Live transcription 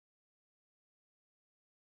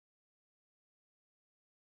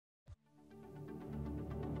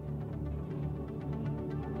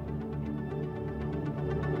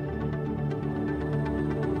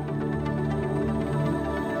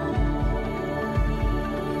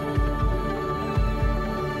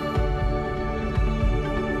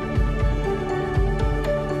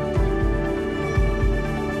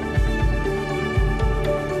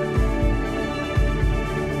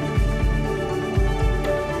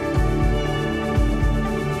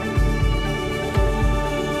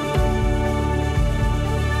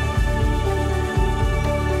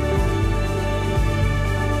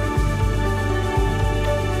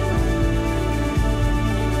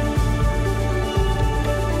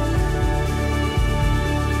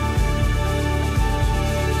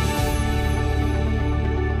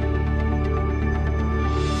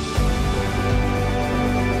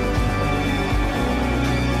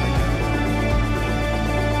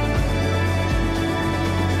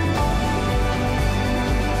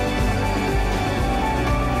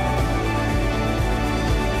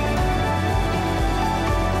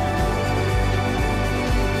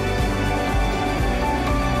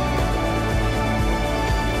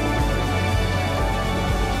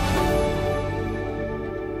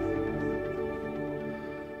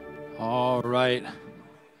right.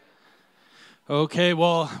 Okay,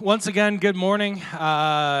 well, once again, good morning.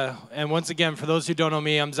 And once again, for those who don't know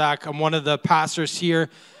me, I'm Zack. I'm one of the pastors here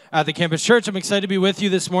at the campus church. I'm excited to be with you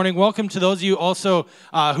this morning. Welcome to those of you also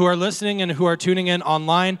who are listening and who are tuning in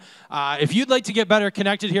online. If you'd like to get better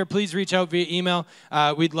connected here, please reach out via email.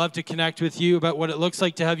 We'd love to connect with you about what it looks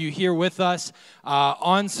like to have you here with us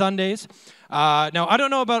on Sundays. Now, I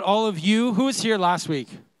don't know about all of you. Who was here last week?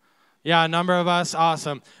 Yeah, a number of us.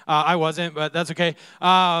 Awesome. I wasn't, but that's okay.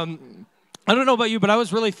 I don't know about you, but I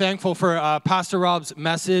was really thankful for Pastor Rob's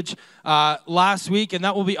message last week, and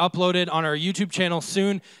that will be uploaded on our YouTube channel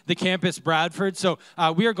soon, The Campus Bradford. So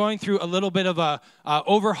we are going through a little bit of a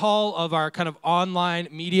overhaul of our kind of online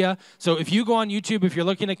media. So if you go on YouTube, if you're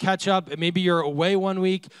looking to catch up, maybe you're away one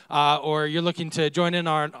week, or you're looking to join in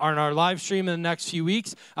on our live stream in the next few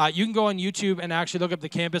weeks, you can go on YouTube and actually look up The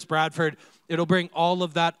Campus Bradford. It'll bring all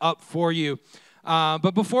of that up for you.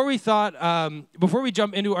 But before we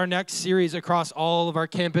jump into our next series across all of our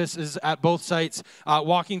campuses at both sites,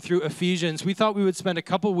 walking through Ephesians, we thought we would spend a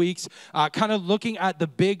couple weeks kind of looking at the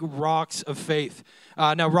big rocks of faith.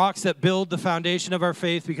 Now, rocks that build the foundation of our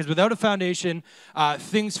faith, because without a foundation,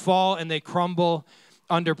 things fall and they crumble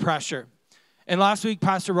under pressure. And last week,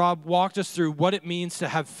 Pastor Rob walked us through what it means to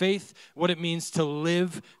have faith, what it means to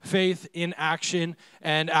live faith in action,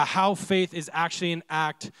 and how faith is actually an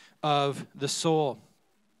act of the soul.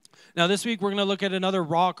 Now, this week, we're going to look at another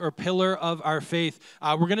rock or pillar of our faith.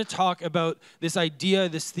 We're going to talk about this idea,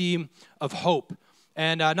 this theme of hope.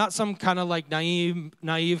 And not some kind of like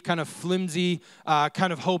naive, kind of flimsy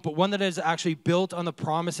kind of hope, but one that is actually built on the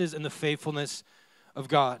promises and the faithfulness of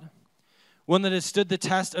God. One that has stood the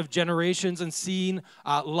test of generations and seen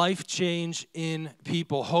life change in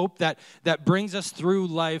people. Hope that brings us through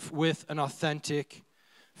life with an authentic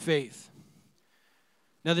faith.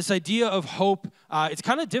 Now, this idea of hope, it's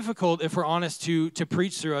kind of difficult, if we're honest, to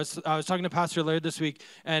preach through. I was talking to Pastor Laird this week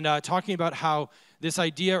and talking about how this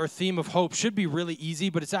idea or theme of hope should be really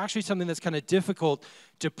easy, but it's actually something that's kind of difficult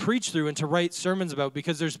to preach through and to write sermons about,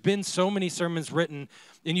 because there's been so many sermons written,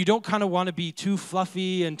 and you don't kind of want to be too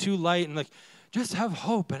fluffy and too light and like, just have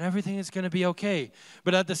hope and everything is going to be okay.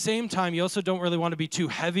 But at the same time, you also don't really want to be too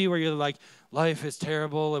heavy where you're like, life is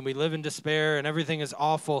terrible and we live in despair and everything is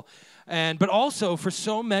awful. But also, for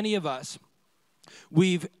so many of us,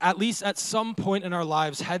 we've, at least at some point in our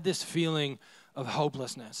lives, had this feeling of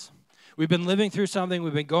hopelessness. We've been living through something,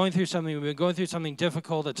 we've been going through something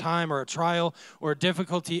difficult, a time or a trial or a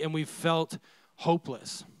difficulty, and we've felt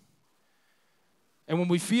hopeless. And when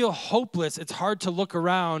we feel hopeless, it's hard to look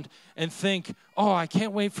around and think, oh, I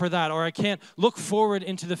can't wait for that, or I can't look forward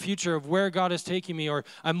into the future of where God is taking me, or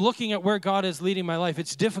I'm looking at where God is leading my life.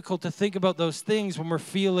 It's difficult to think about those things when we're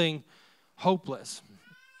feeling hopeless.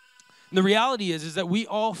 And the reality is that we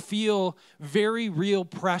all feel very real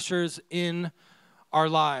pressures in our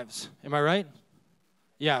lives. Am I right?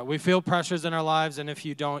 Yeah, we feel pressures in our lives, and if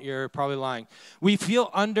you don't, you're probably lying. We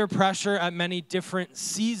feel under pressure at many different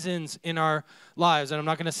seasons in our lives, and I'm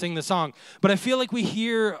not going to sing the song, but I feel like we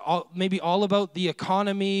hear maybe all about the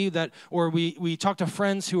economy, or we talk to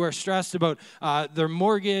friends who are stressed about their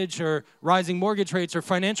mortgage or rising mortgage rates or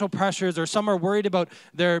financial pressures, or some are worried about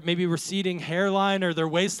their maybe receding hairline or their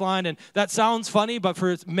waistline, and that sounds funny, but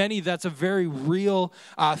for many, that's a very real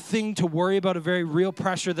thing to worry about, a very real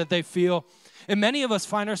pressure that they feel. And many of us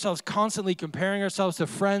find ourselves constantly comparing ourselves to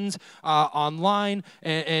friends online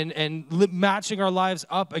and matching our lives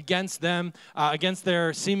up against them, against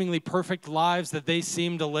their seemingly perfect lives that they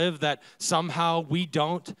seem to live that somehow we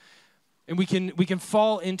don't. And we can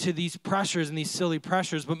fall into these pressures and these silly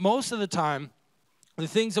pressures, but most of the time, the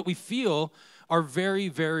things that we feel are very,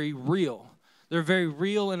 very real. They're very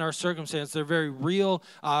real in our circumstance. They're very real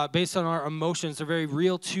based on our emotions. They're very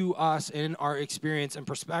real to us in our experience and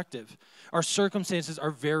perspective. Our circumstances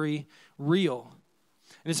are very real.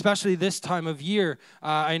 And especially this time of year,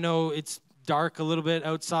 I know it's dark a little bit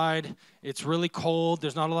outside. It's really cold.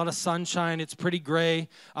 There's not a lot of sunshine. It's pretty gray.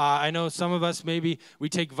 I know some of us, maybe we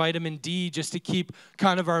take vitamin D just to keep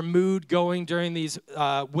kind of our mood going during these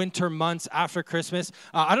winter months after Christmas.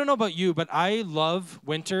 I don't know about you, but I love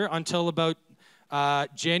winter until about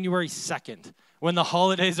January 2nd, when the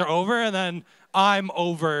holidays are over, and then I'm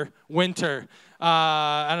over winter.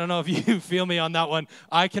 I don't know if you feel me on that one.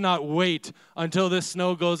 I cannot wait until this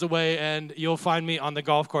snow goes away and you'll find me on the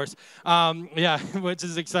golf course. Which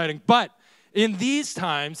is exciting. But in these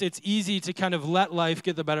times, it's easy to kind of let life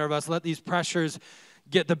get the better of us, let these pressures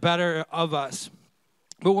get the better of us.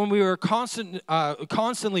 But when we were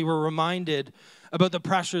constantly were reminded about the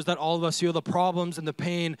pressures that all of us feel, the problems and the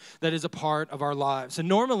pain that is a part of our lives. And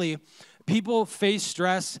normally, People face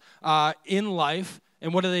stress in life,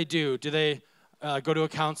 and what do? Do they go to a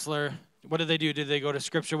counselor? What do? Do they go to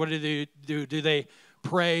Scripture? What do they do? Do they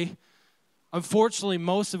pray? Unfortunately,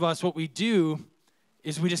 most of us, what we do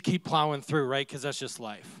is we just keep plowing through, right? Because that's just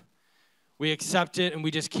life. We accept it, and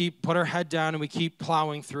we just put our head down, and we keep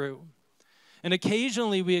plowing through. And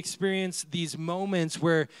occasionally we experience these moments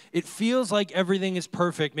where it feels like everything is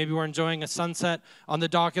perfect. Maybe we're enjoying a sunset on the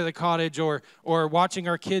dock of the cottage or watching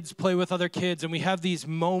our kids play with other kids, and we have these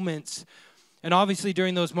moments. And obviously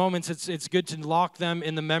during those moments, it's good to lock them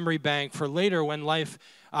in the memory bank for later when life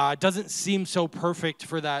doesn't seem so perfect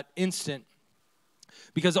for that instant.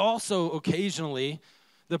 Because also occasionally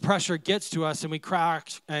the pressure gets to us and we crack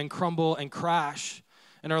and crumble and crash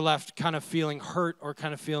and are left kind of feeling hurt or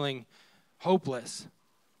kind of feeling hopeless.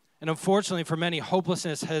 And unfortunately for many,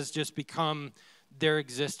 hopelessness has just become their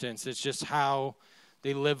existence. It's just how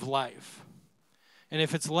they live life. And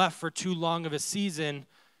if it's left for too long of a season,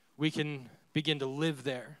 we can begin to live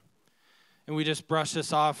there. And we just brush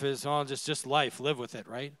this off as, oh, just life, live with it,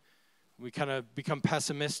 right? We kind of become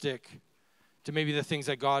pessimistic to maybe the things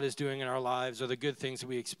that God is doing in our lives or the good things that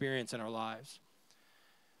we experience in our lives.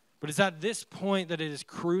 But it's at this point that it is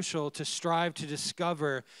crucial to strive to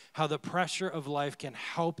discover how the pressure of life can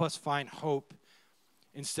help us find hope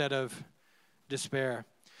instead of despair.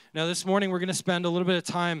 Now, this morning, we're going to spend a little bit of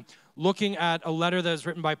time looking at a letter that was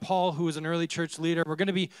written by Paul, who was an early church leader. We're going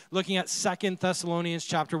to be looking at 2 Thessalonians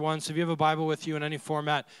chapter 1. So if you have a Bible with you in any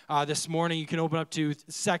format this morning, you can open up to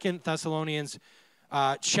 2 Thessalonians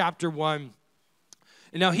chapter 1.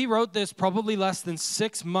 And now, he wrote this probably less than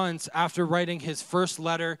 6 months after writing his first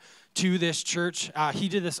letter to this church. He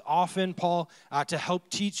did this often, Paul, to help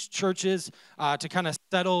teach churches, to kind of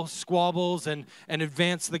settle squabbles and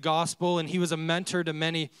advance the gospel. And he was a mentor to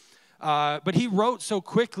many. But he wrote so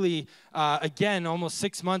quickly, again, almost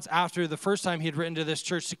 6 months after the first time he had written to this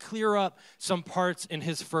church, to clear up some parts in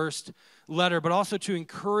his first letter, but also to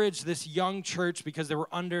encourage this young church because they were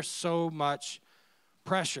under so much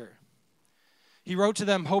pressure. He wrote to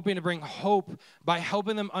them hoping to bring hope by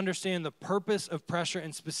helping them understand the purpose of pressure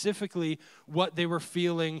and specifically what they were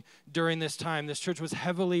feeling during this time. This church was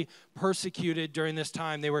heavily persecuted during this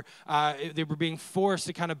time. They were being forced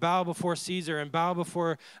to kind of bow before Caesar and bow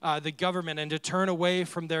before the government and to turn away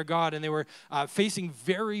from their God. And they were facing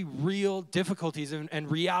very real difficulties and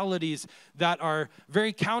realities that are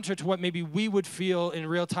very counter to what maybe we would feel in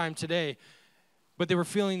real time today. But they were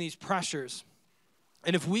feeling these pressures.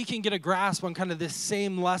 And if we can get a grasp on kind of this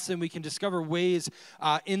same lesson, we can discover ways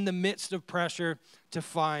in the midst of pressure to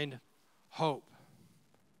find hope.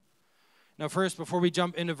 Now first, before we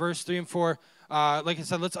jump into verse 3 and 4, like I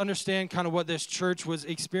said, let's understand kind of what this church was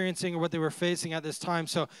experiencing or what they were facing at this time.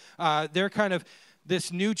 So they're kind of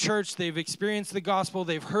this new church. They've experienced the gospel.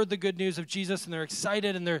 They've heard the good news of Jesus, and they're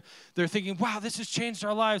excited, and they're thinking, wow, this has changed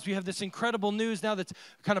our lives. We have this incredible news now that's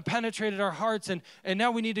kind of penetrated our hearts, and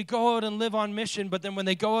now we need to go out and live on mission. But then when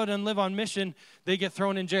they go out and live on mission, they get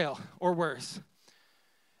thrown in jail or worse.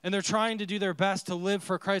 And they're trying to do their best to live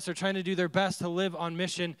for Christ. They're trying to do their best to live on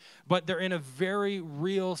mission, but they're in a very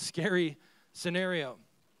real, scary scenario.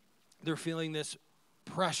 They're feeling this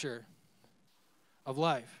pressure of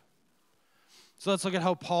life. So let's look at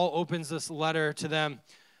how Paul opens this letter to them.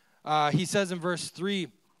 He says in verse 3,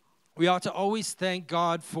 we ought to always thank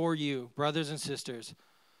God for you, brothers and sisters,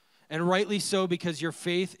 and rightly so because your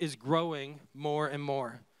faith is growing more and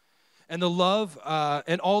more. And the love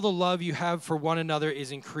and all the love you have for one another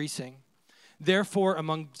is increasing. Therefore,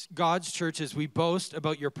 among God's churches, we boast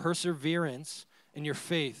about your perseverance and your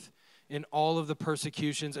faith in all of the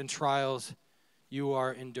persecutions and trials you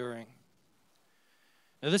are enduring.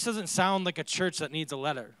 Now, this doesn't sound like a church that needs a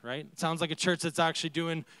letter, right? It sounds like a church that's actually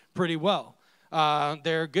doing pretty well.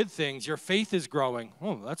 There are good things. Your faith is growing.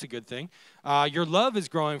 Oh, that's a good thing. Your love is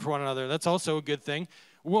growing for one another. That's also a good thing.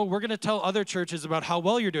 Well, we're going to tell other churches about how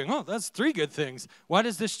well you're doing. Oh, that's 3 good things. Why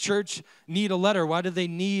does this church need a letter? Why do they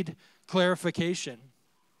need clarification?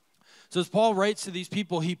 So as Paul writes to these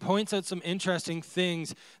people, he points out some interesting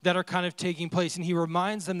things that are kind of taking place. And he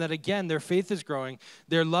reminds them that, again, their faith is growing,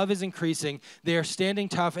 their love is increasing, they are standing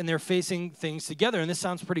tough, and they're facing things together. And this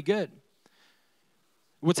sounds pretty good.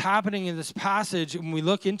 What's happening in this passage, when we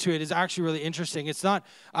look into it, is actually really interesting. It's not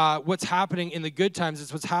what's happening in the good times.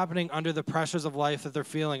 It's what's happening under the pressures of life that they're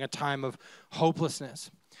feeling, a time of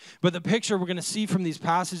hopelessness. But the picture we're going to see from these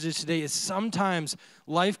passages today is sometimes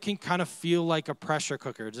life can kind of feel like a pressure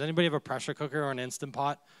cooker. Does anybody have a pressure cooker or an Instant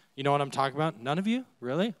Pot? You know what I'm talking about? None of you?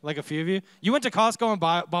 Really? Like a few of you? You went to Costco and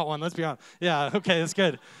bought one, let's be honest. Yeah, okay, that's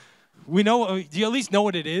good. We know, do you at least know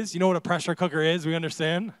what it is? You know what a pressure cooker is? We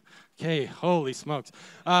understand? Okay, holy smokes.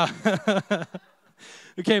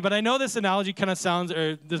 Okay, but I know this analogy kind of sounds,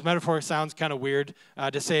 or this metaphor sounds kind of weird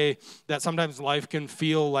to say that sometimes life can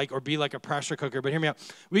feel like or be like a pressure cooker, but hear me out.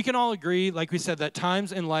 We can all agree, like we said, that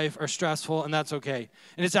times in life are stressful, and that's okay.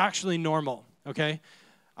 And it's actually normal, okay?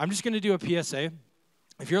 I'm just going to do a PSA.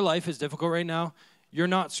 If your life is difficult right now, you're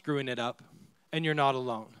not screwing it up, and you're not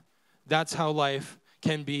alone. That's how life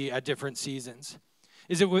can be at different seasons.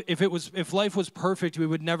 If life was perfect, we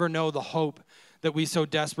would never know the hope that we so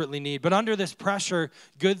desperately need. But under this pressure,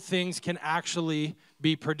 good things can actually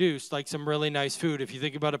be produced, like some really nice food. If you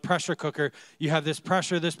think about a pressure cooker, you have this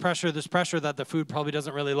pressure that the food probably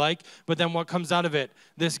doesn't really like, but then what comes out of it?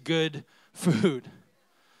 This good food.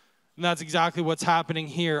 And that's exactly what's happening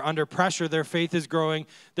here. Under pressure, their faith is growing,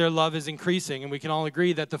 their love is increasing, and we can all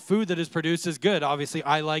agree that the food that is produced is good. Obviously,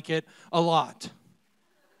 I like it a lot.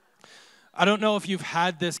 I don't know if you've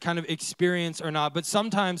had this kind of experience or not, but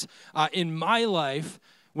sometimes in my life,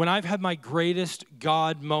 when I've had my greatest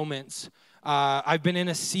God moments, I've been in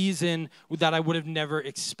a season that I would have never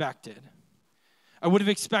expected. I would have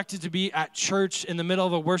expected to be at church in the middle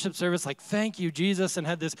of a worship service like, thank you, Jesus, and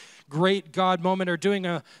had this great God moment, or during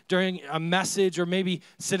a message, or maybe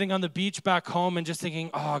sitting on the beach back home and just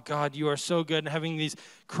thinking, oh, God, you are so good, and having these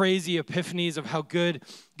crazy epiphanies of how good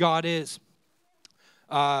God is.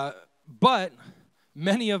 But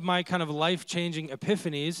many of my kind of life-changing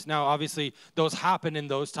epiphanies, now obviously those happen in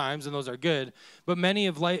those times and those are good, but many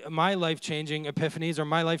of my life-changing epiphanies or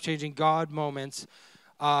my life-changing God moments,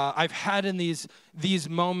 I've had in these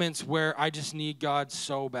moments where I just need God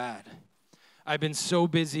so bad. I've been so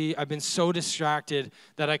busy, I've been so distracted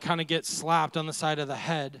that I kind of get slapped on the side of the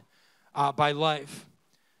head by life.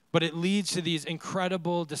 But it leads to these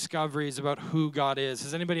incredible discoveries about who God is.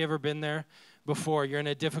 Has anybody ever been there before? You're in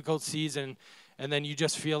a difficult season, and then you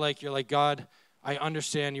just feel like you're like, God, I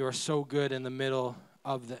understand you are so good in the middle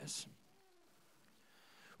of this.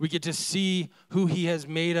 We get to see who he has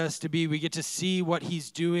made us to be. We get to see what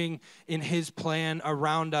he's doing in his plan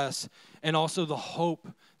around us, and also the hope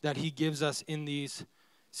that he gives us in these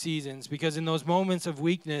seasons. Because in those moments of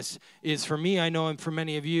weakness is, for me, I know, and for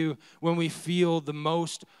many of you, when we feel the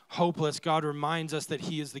most hopeless, God reminds us that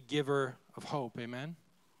he is the giver of hope. Amen?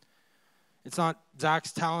 It's not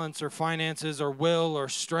Zack's talents or finances or will or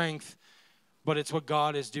strength, but it's what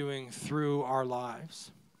God is doing through our lives.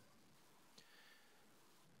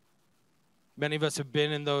 Many of us have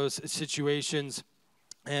been in those situations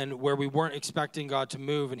and where we weren't expecting God to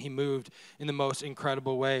move, and he moved in the most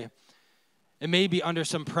incredible way. And maybe under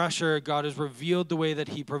some pressure, God has revealed the way that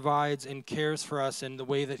he provides and cares for us and the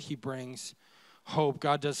way that he brings hope.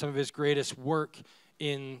 God does some of his greatest work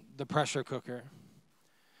in the pressure cooker.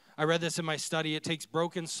 I read this in my study. It takes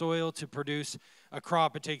broken soil to produce a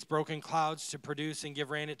crop. It takes broken clouds to produce and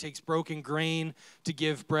give rain. It takes broken grain to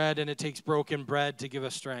give bread, and it takes broken bread to give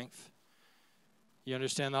us strength. You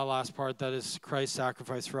understand that last part? That is Christ's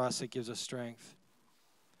sacrifice for us. It gives us strength.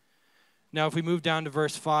 Now, if we move down to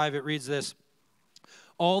verse 5, it reads this.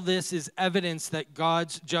 All this is evidence that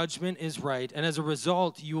God's judgment is right, and as a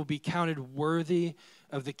result, you will be counted worthy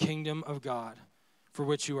of the kingdom of God for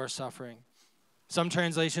which you are suffering. Some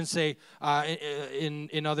translations say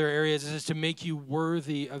in other areas, this is to make you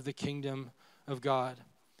worthy of the kingdom of God.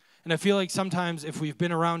 And I feel like sometimes if we've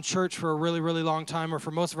been around church for a really, really long time or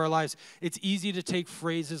for most of our lives, it's easy to take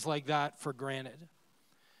phrases like that for granted.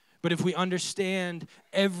 But if we understand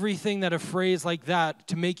everything that a phrase like that,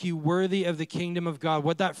 to make you worthy of the kingdom of God,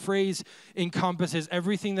 what that phrase encompasses,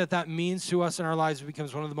 everything that means to us in our lives,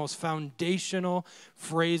 becomes one of the most foundational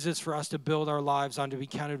phrases for us to build our lives on, to be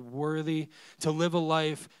counted worthy, to live a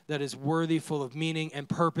life that is worthy, full of meaning and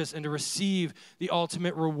purpose, and to receive the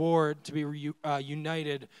ultimate reward, to be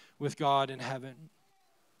united with God in heaven.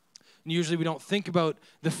 And usually we don't think about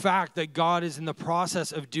the fact that God is in the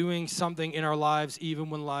process of doing something in our lives even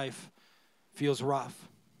when life feels rough.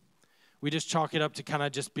 We just chalk it up to kind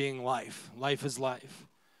of just being life. Life is life.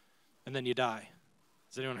 And then you die.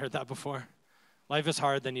 Has anyone heard that before? Life is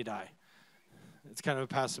hard, then you die. It's kind of a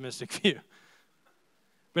pessimistic view.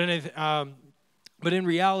 But in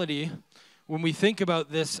reality, when we think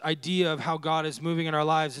about this idea of how God is moving in our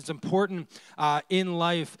lives, it's important in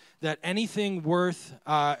life that anything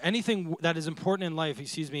that is important in life,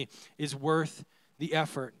 is worth the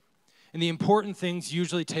effort. And the important things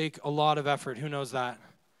usually take a lot of effort. Who knows that?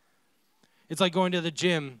 It's like going to the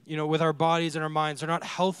gym, with our bodies and our minds. They're not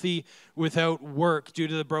healthy without work due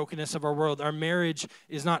to the brokenness of our world. Our marriage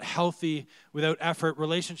is not healthy without effort.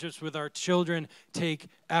 Relationships with our children take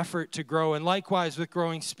effort to grow. And likewise with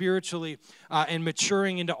growing spiritually and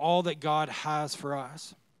maturing into all that God has for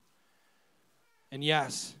us. And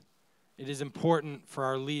yes, it is important for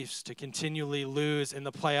our Leafs to continually lose in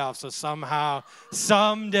the playoffs. So somehow,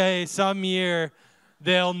 someday, some year,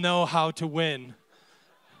 they'll know how to win.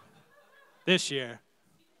 This year.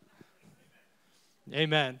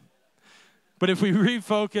 Amen. But if we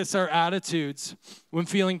refocus our attitudes when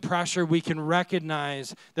feeling pressure, we can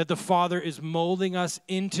recognize that the Father is molding us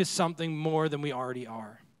into something more than we already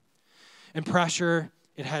are. And pressure,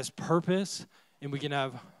 it has purpose, and we can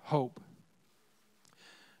have hope.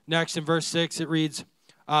 Next, in verse 6, it reads,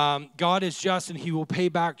 God is just and he will pay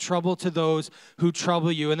back trouble to those who trouble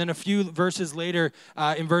you. And then a few verses later,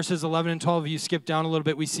 in verses 11 and 12, if you skip down a little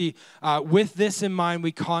bit, we see, with this in mind,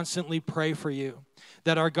 we constantly pray for you,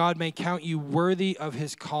 that our God may count you worthy of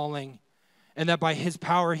his calling, and that by his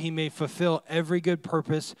power he may fulfill every good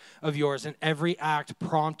purpose of yours and every act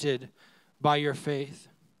prompted by your faith.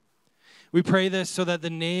 We pray this so that the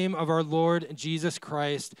name of our Lord Jesus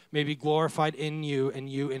Christ may be glorified in you and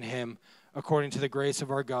you in him, according to the grace of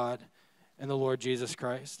our God and the Lord Jesus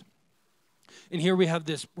Christ. And here we have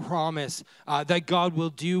this promise that God will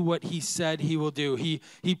do what he said he will do.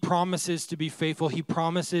 He promises to be faithful. He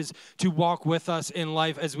promises to walk with us in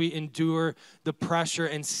life as we endure the pressure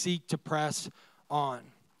and seek to press on.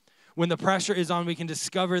 When the pressure is on, we can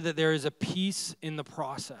discover that there is a peace in the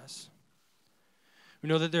process. We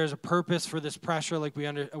know that there's a purpose for this pressure, like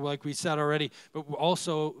we said already, but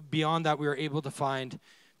also beyond that, we are able to find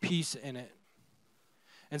peace in it.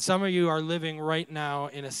 And some of you are living right now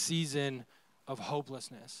in a season of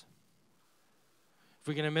hopelessness. If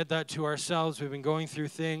we can admit that to ourselves, we've been going through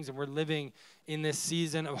things and we're living in this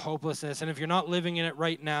season of hopelessness. And if you're not living in it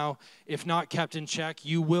right now, if not kept in check,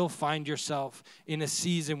 you will find yourself in a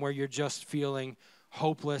season where you're just feeling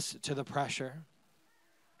hopeless to the pressure.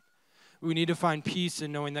 We need to find peace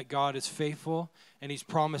in knowing that God is faithful and he's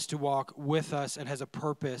promised to walk with us and has a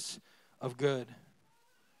purpose of good.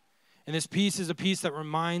 And this peace is a peace that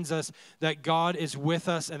reminds us that God is with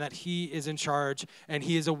us and that he is in charge and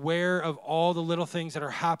he is aware of all the little things that are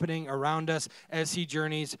happening around us as he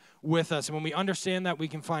journeys with us. And when we understand that, we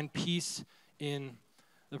can find peace in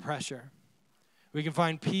the pressure. We can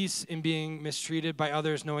find peace in being mistreated by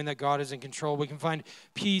others, knowing that God is in control. We can find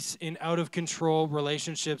peace in out-of-control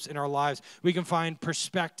relationships in our lives. We can find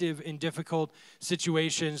perspective in difficult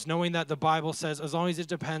situations, knowing that the Bible says, as long as it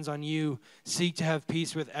depends on you, seek to have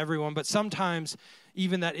peace with everyone. But sometimes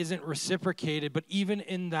even that isn't reciprocated, but even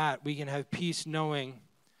in that, we can have peace knowing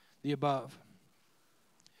the above.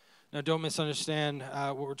 Now, don't misunderstand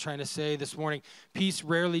what we're trying to say this morning. Peace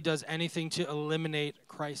rarely does anything to eliminate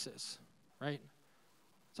crisis, right?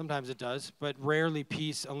 Sometimes it does, but rarely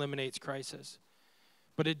peace eliminates crisis.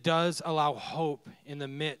 But it does allow hope in the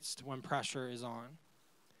midst when pressure is on.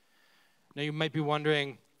 Now you might be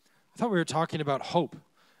wondering, I thought we were talking about hope,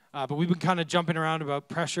 but we've been kind of jumping around about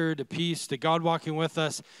pressure to peace to God walking with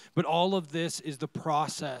us. But all of this is the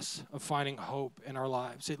process of finding hope in our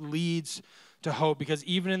lives. It leads to hope because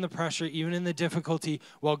even in the pressure, even in the difficulty,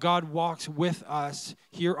 while God walks with us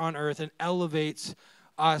here on earth and elevates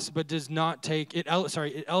us, but does not take it.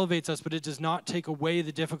 It elevates us, but it does not take away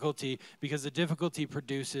the difficulty because the difficulty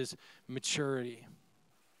produces maturity.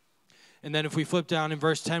 And then if we flip down in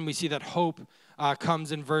verse 10, we see that hope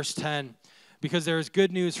comes in verse 10 because there is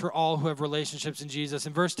good news for all who have relationships in Jesus.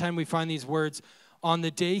 In verse 10, we find these words, on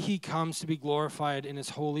the day he comes to be glorified in his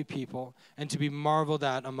holy people and to be marveled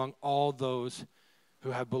at among all those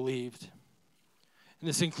who have believed. And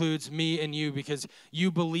this includes me and you because you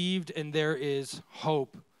believed and there is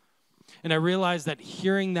hope. And I realized that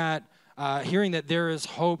hearing that there is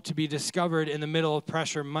hope to be discovered in the middle of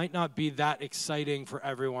pressure might not be that exciting for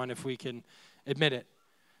everyone if we can admit it.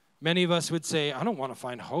 Many of us would say, I don't want to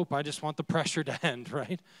find hope. I just want the pressure to end,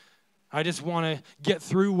 right? I just want to get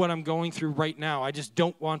through what I'm going through right now. I just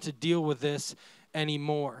don't want to deal with this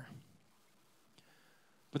anymore.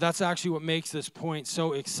 But that's actually what makes this point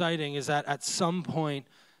so exciting is that at some point,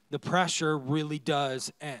 the pressure really does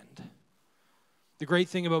end. The great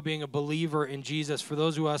thing about being a believer in Jesus, for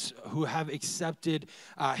those of us who have accepted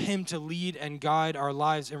him to lead and guide our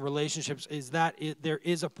lives and relationships, is that there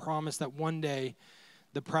is a promise that one day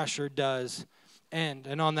the pressure does end.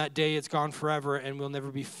 And on that day, it's gone forever, and we'll never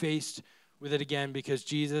be faced with it again because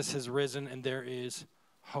Jesus has risen and there is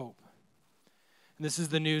hope. And this is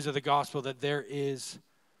the news of the gospel, that there is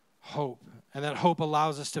hope. And that hope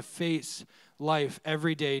allows us to face life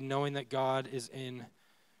every day knowing that God is in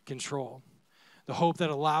control. The hope that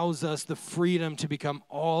allows us the freedom to become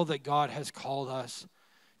all that God has called us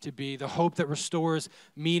to be. The hope that restores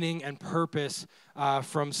meaning and purpose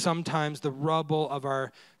from sometimes the rubble of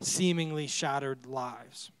our seemingly shattered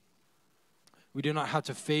lives. We do not have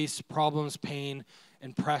to face problems, pain,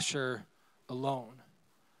 and pressure alone.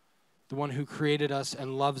 The one who created us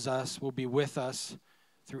and loves us will be with us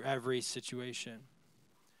through every situation.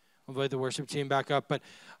 I'll invite the worship team back up. But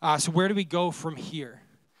so where do we go from here?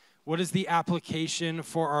 What is the application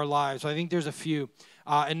for our lives? I think there's a few.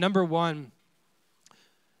 And number one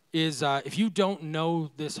is if you don't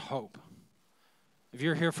know this hope, if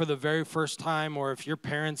you're here for the very first time, or if your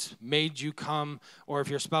parents made you come, or if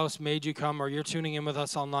your spouse made you come, or you're tuning in with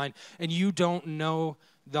us online, and you don't know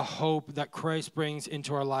the hope that Christ brings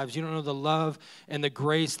into our lives, you don't know the love and the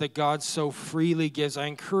grace that God so freely gives, I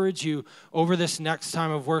encourage you over this next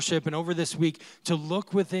time of worship and over this week to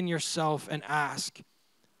look within yourself and ask,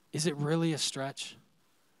 is it really a stretch?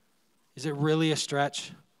 Is it really a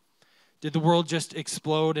stretch? Did the world just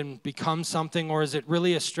explode and become something, or is it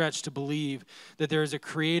really a stretch to believe that there is a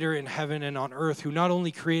creator in heaven and on earth who not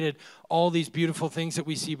only created all these beautiful things that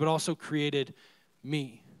we see, but also created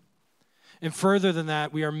me? And further than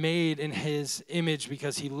that, we are made in his image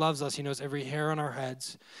because he loves us. He knows every hair on our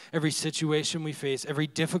heads, every situation we face, every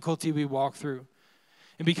difficulty we walk through.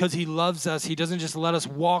 And because he loves us, he doesn't just let us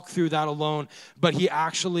walk through that alone, but he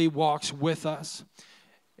actually walks with us.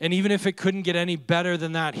 And even if it couldn't get any better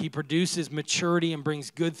than that, he produces maturity and brings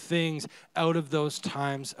good things out of those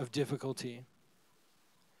times of difficulty.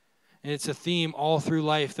 And it's a theme all through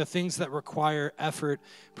life. The things that require effort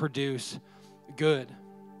produce good.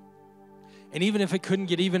 And even if it couldn't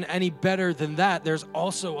get even any better than that, there's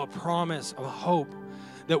also a promise of hope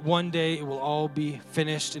that one day it will all be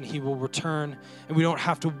finished and he will return. And we don't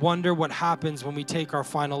have to wonder what happens when we take our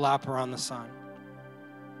final lap around the sun.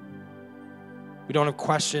 We don't have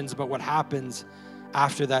questions about what happens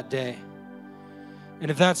after that day.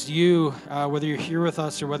 And if that's you, whether you're here with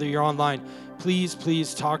us or whether you're online,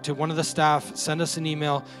 please talk to one of the staff, send us an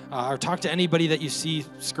email, or talk to anybody that you see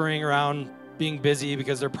scurrying around being busy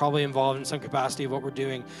because they're probably involved in some capacity of what we're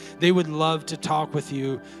doing. They would love to talk with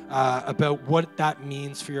you about what that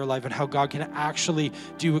means for your life and how God can actually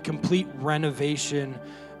do a complete renovation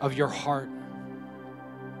of your heart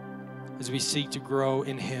as we seek to grow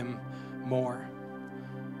in him more.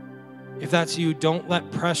 If that's you, don't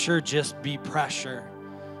let pressure just be pressure,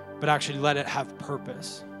 but actually let it have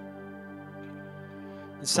purpose.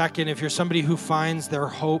 And second, if you're somebody who finds their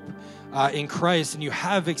hope in Christ and you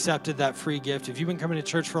have accepted that free gift, if you've been coming to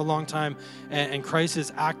church for a long time and Christ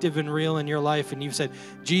is active and real in your life and you've said,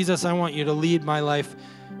 Jesus, I want you to lead my life,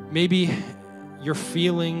 maybe you're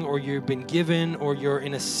feeling or you've been given or you're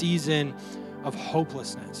in a season of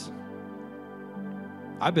hopelessness.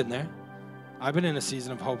 I've been there. I've been in a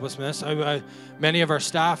season of hopelessness. Many of our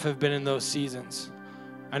staff have been in those seasons.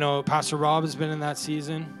 I know Pastor Rob has been in that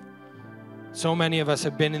season. So many of us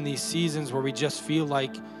have been in these seasons where we just feel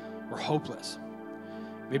like we're hopeless.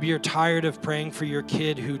 Maybe you're tired of praying for your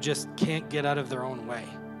kid who just can't get out of their own way.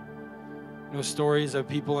 You know stories of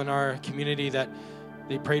people in our community that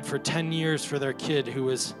they prayed for 10 years for their kid who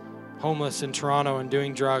was homeless in Toronto and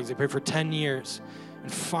doing drugs. They prayed for 10 years.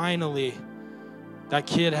 And finally, that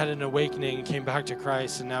kid had an awakening and came back to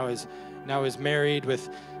Christ and now is married with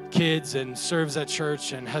kids and serves at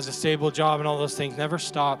church and has a stable job and all those things. Never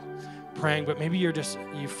stop praying, but maybe you're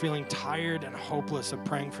feeling tired and hopeless of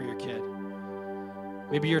praying for your kid.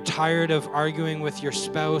 Maybe you're tired of arguing with your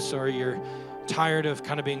spouse, or you're tired of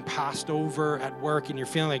kind of being passed over at work and you're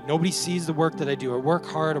feeling like nobody sees the work that I do. I work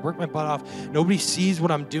hard, I work my butt off. Nobody sees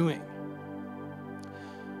what I'm doing.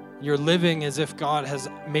 You're living as if God has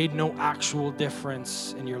made no actual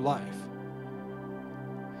difference in your life.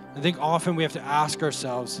 I think often we have to ask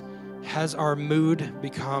ourselves, has our mood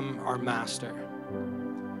become our master?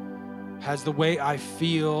 Has the way I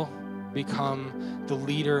feel become the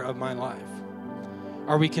leader of my life?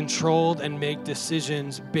 Are we controlled and make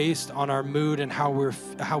decisions based on our mood and how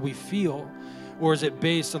we feel? Or is it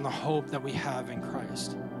based on the hope that we have in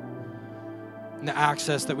Christ? And the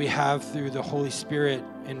access that we have through the Holy Spirit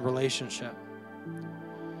in relationship.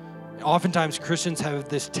 Oftentimes Christians have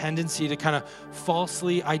this tendency to kind of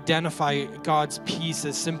falsely identify God's peace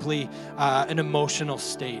as simply an emotional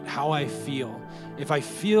state, how I feel. If I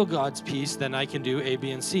feel God's peace, then I can do A, B,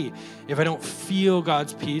 and C. If I don't feel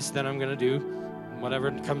God's peace, then I'm going to do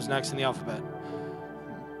whatever comes next in the alphabet.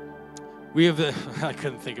 I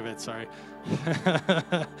couldn't think of it, sorry.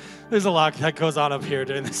 There's a lot that goes on up here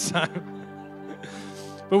during this time.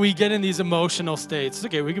 But we get in these emotional states. It's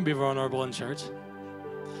okay, we can be vulnerable in church.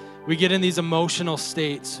 We get in these emotional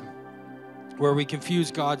states where we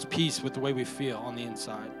confuse God's peace with the way we feel on the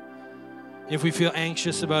inside. If we feel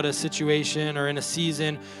anxious about a situation or in a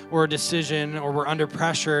season or a decision or we're under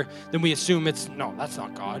pressure, then we assume no, that's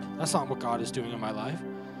not God. That's not what God is doing in my life.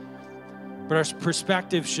 But our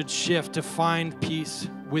perspective should shift to find peace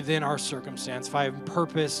within our circumstance, find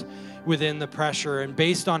purpose within the pressure. And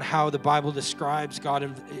based on how the Bible describes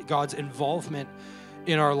God's involvement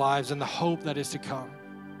in our lives and the hope that is to come.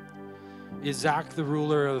 Is Zack the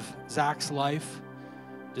ruler of Zack's life?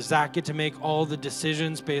 Does Zack get to make all the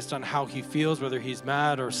decisions based on how he feels, whether he's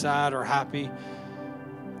mad or sad or happy?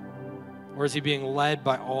 Or is he being led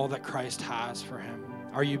by all that Christ has for him?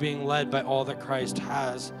 Are you being led by all that Christ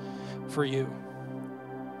has for you?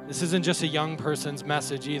 This isn't just a young person's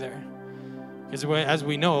message either. Because as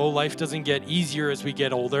we know, life doesn't get easier as we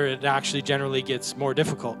get older. It actually generally gets more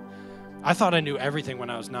difficult. I thought I knew everything when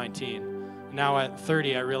I was 19. Now at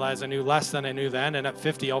 30, I realize I knew less than I knew then. And at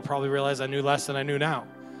 50, I'll probably realize I knew less than I knew now.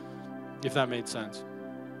 If that made sense.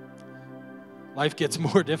 Life gets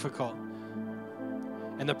more difficult.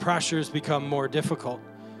 And the pressures become more difficult.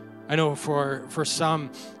 I know for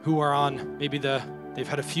some who are on maybe they've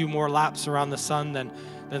had a few more laps around the sun than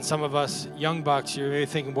some of us young bucks, you're maybe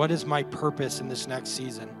thinking, what is my purpose in this next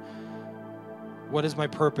season? What is my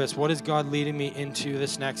purpose? What is God leading me into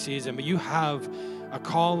this next season? But you have a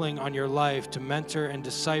calling on your life to mentor and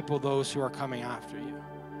disciple those who are coming after you.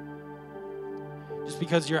 Just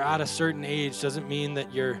because you're at a certain age doesn't mean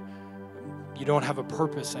that you don't have a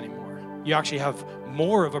purpose anymore. You actually have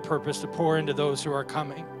more of a purpose to pour into those who are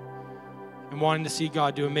coming and wanting to see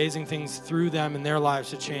God do amazing things through them in their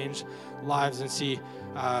lives to change lives and see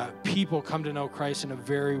people come to know Christ in a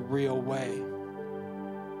very real way.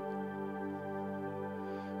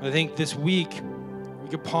 I think this week we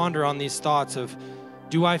could ponder on these thoughts of,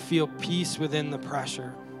 do I feel peace within the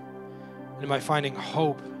pressure? And am I finding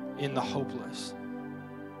hope in the hopeless?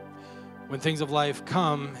 When things of life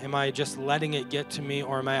come, am I just letting it get to me,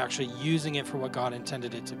 or am I actually using it for what God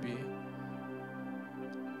intended it to be?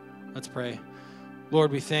 Let's pray.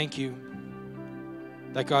 Lord, we thank you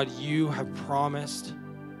that, God, you have promised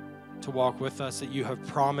to walk with us, that you have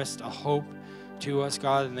promised a hope to us,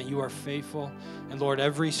 God, and that you are faithful. And Lord,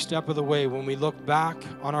 every step of the way, when we look back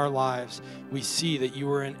on our lives, we see that you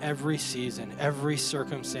were in every season, every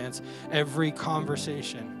circumstance, every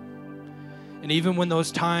conversation. And even when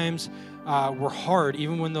those times were hard,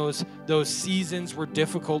 even when those seasons were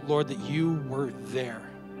difficult, Lord, that you were there.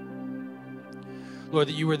 Lord,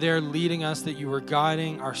 that you were there leading us, that you were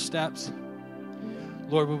guiding our steps.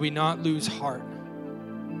 Lord, would we not lose heart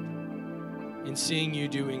in seeing you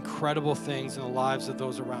do incredible things in the lives of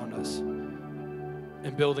those around us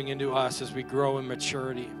and building into us as we grow in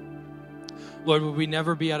maturity. Lord, would we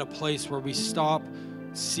never be at a place where we stop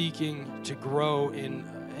seeking to grow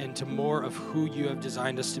into more of who you have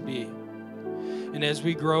designed us to be. And as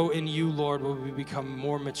we grow in you, Lord, will we become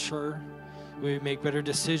more mature, will we make better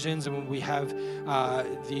decisions, and will we have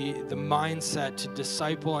the mindset to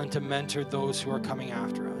disciple and to mentor those who are coming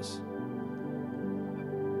after us.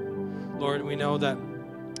 Lord, we know that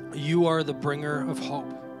you are the bringer of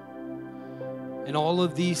hope. And all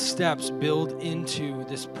of these steps build into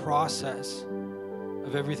this process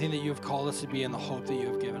of everything that you have called us to be and the hope that you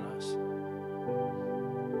have given us.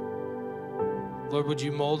 Lord, would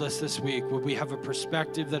you mold us this week? Would we have a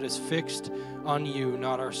perspective that is fixed on you,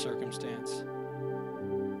 not our circumstance?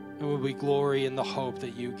 And would we glory in the hope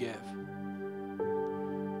that you give?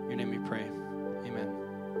 In your name we pray.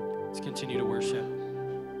 Amen. Let's continue to worship.